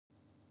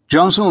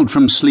Jostled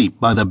from sleep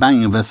by the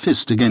bang of a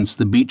fist against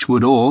the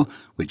beechwood oar,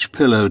 which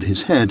pillowed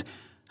his head,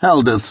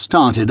 Haldeth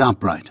started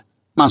upright,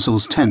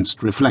 muscles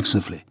tensed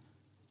reflexively.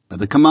 But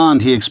the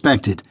command he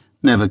expected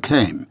never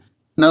came.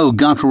 No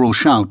guttural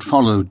shout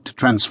followed to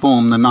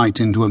transform the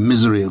night into a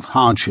misery of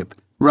hardship,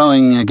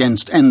 rowing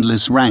against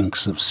endless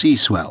ranks of sea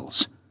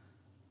swells.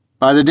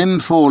 By the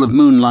dim fall of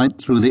moonlight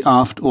through the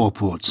aft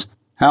oarports,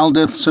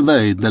 Haldeth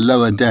surveyed the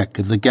lower deck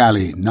of the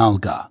galley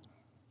Nalgar.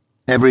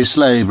 Every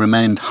slave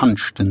remained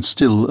hunched and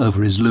still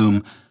over his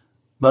loom,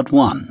 but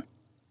one.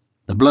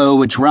 The blow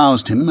which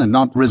roused him had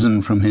not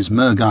risen from his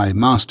Mergai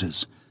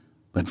masters,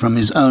 but from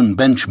his own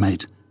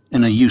benchmate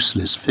in a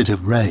useless fit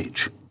of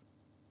rage.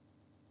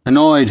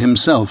 Annoyed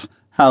himself,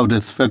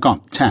 Haldeth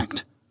forgot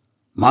tact.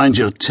 "Mind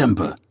your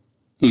temper,"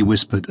 he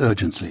whispered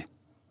urgently.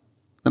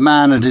 The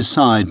man at his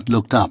side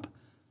looked up,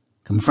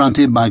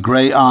 confronted by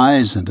grey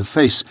eyes and a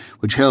face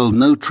which held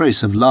no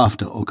trace of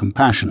laughter or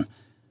compassion.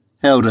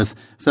 Haldeth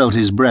felt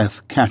his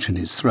breath catch in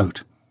his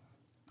throat.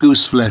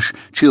 Gooseflesh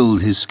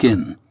chilled his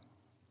skin.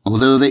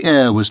 Although the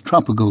air was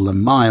tropical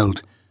and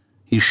mild,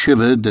 he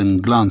shivered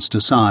and glanced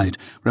aside,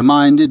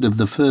 reminded of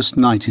the first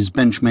night his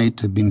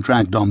benchmate had been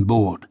dragged on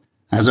board.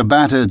 As a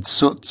battered,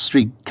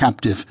 soot-streaked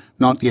captive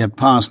not yet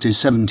past his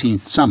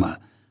 17th summer,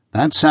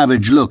 that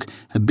savage look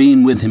had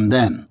been with him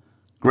then,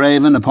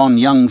 graven upon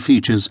young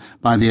features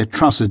by the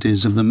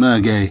atrocities of the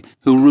Mergai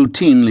who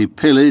routinely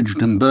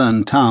pillaged and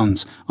burned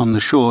towns on the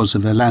shores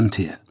of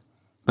Elantia.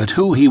 But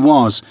who he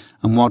was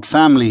and what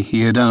family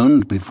he had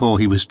owned before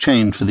he was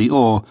chained for the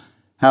oar,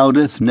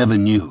 Haldeth never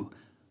knew.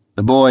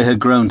 The boy had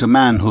grown to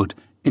manhood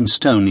in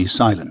stony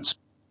silence.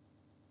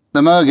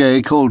 The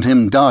Mergai called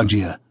him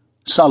Dargia,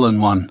 sullen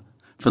one,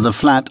 for the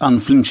flat,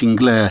 unflinching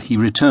glare he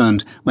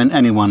returned when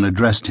anyone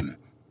addressed him.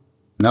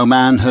 No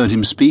man heard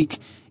him speak,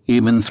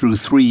 even through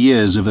 3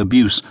 years of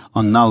abuse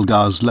on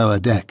Nalgar's lower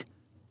deck.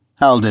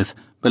 Haldeth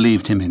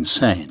believed him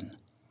insane.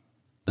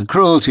 The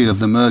cruelty of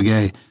the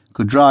Mergai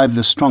could drive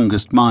the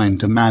strongest mind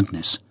to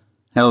madness,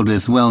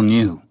 Haldeth well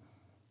knew.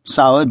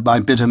 Soured by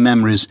bitter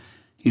memories,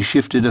 he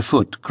shifted a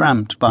foot,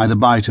 cramped by the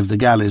bite of the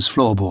galley's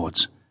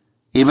floorboards.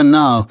 Even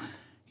now,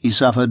 he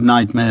suffered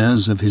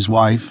nightmares of his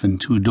wife and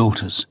 2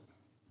 daughters.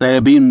 They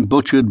had been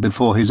butchered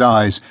before his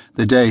eyes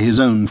the day his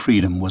own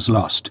freedom was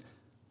lost.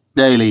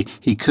 Daily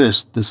he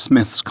cursed the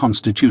smith's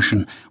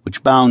constitution,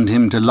 which bound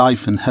him to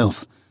life and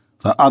health,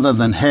 for other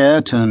than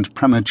hair turned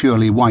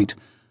prematurely white,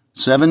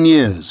 7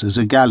 years as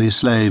a galley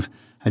slave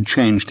had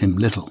changed him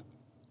little.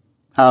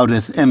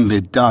 Haldeth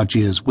envied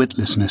Dargia's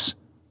witlessness.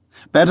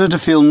 Better to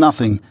feel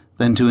nothing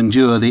than to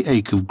endure the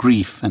ache of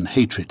grief and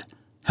hatred,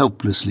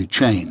 helplessly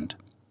chained.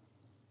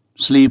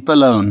 Sleep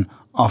alone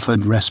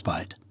offered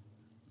respite.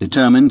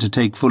 Determined to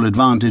take full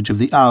advantage of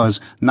the hours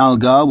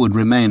Nalgar would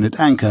remain at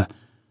anchor,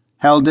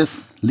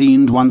 Haldeth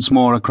leaned once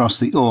more across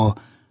the oar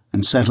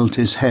and settled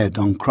his head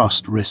on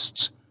crossed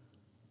wrists.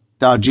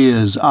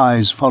 Dargia's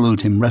eyes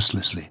followed him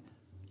restlessly,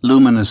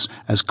 luminous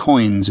as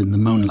coins in the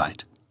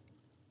moonlight.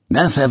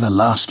 "Death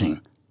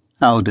everlasting."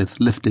 Haldeth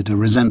lifted a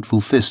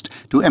resentful fist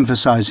to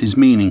emphasize his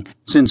meaning,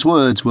 since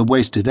words were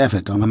wasted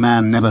effort on a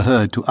man never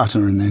heard to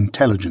utter an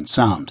intelligent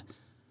sound.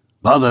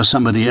 "Bother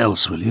somebody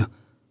else, will you?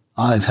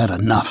 I've had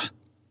enough."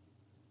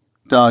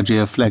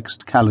 Dargia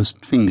flexed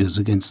calloused fingers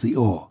against the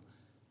oar.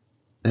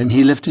 Then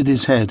he lifted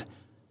his head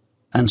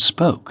and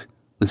spoke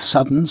with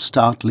sudden,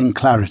 startling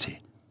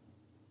clarity.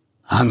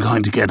 "I'm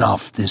going to get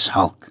off this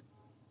hulk."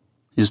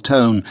 His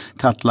tone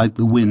cut like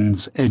the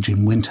wind's edge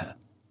in winter.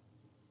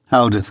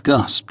 Haldeth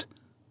gasped.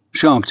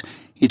 Shocked,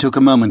 he took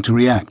a moment to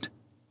react.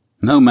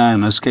 No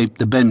man escaped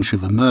the bench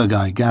of a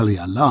Mergai galley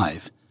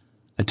alive.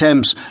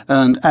 Attempts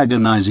earned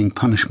agonizing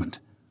punishment,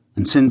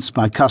 and since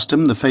by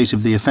custom the fate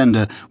of the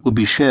offender would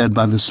be shared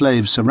by the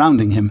slaves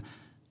surrounding him,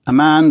 a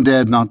man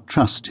dared not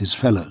trust his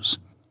fellows.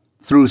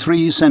 Through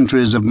 3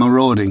 centuries of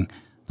marauding,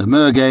 the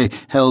Mergai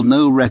held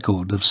no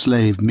record of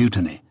slave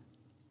mutiny.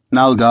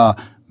 Nalgar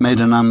made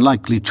an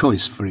unlikely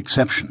choice for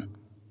exception.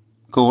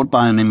 Caught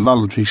by an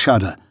involuntary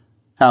shudder,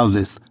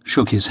 Haldeth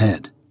shook his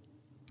head.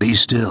 "Be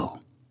still."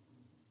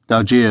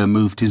 Dargia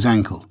moved his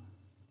ankle.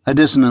 A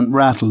dissonant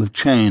rattle of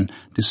chain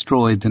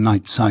destroyed the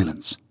night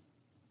silence.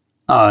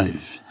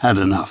 "I've had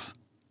enough."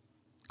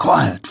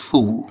 "Quiet,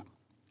 fool."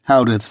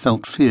 Haldeth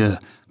felt fear,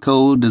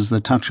 cold as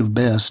the touch of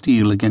bare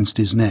steel against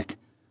his neck.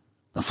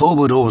 "The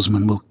forward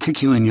oarsman will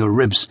kick you in your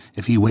ribs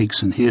if he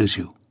wakes and hears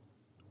you."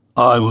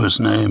 "I was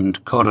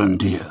named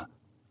Corandir,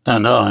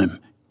 and I'm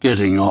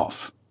getting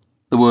off."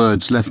 The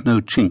words left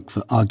no chink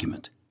for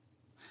argument.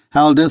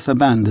 Haldeth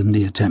abandoned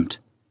the attempt.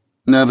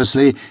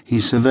 Nervously, he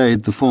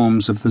surveyed the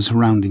forms of the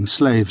surrounding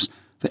slaves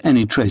for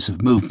any trace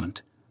of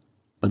movement.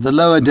 But the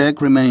lower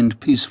deck remained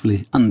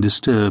peacefully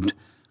undisturbed,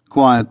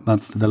 quiet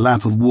but for the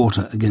lap of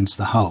water against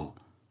the hull.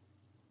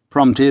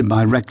 Prompted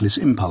by reckless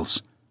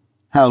impulse,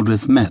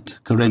 Haldeth met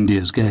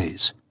Corandir's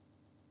gaze.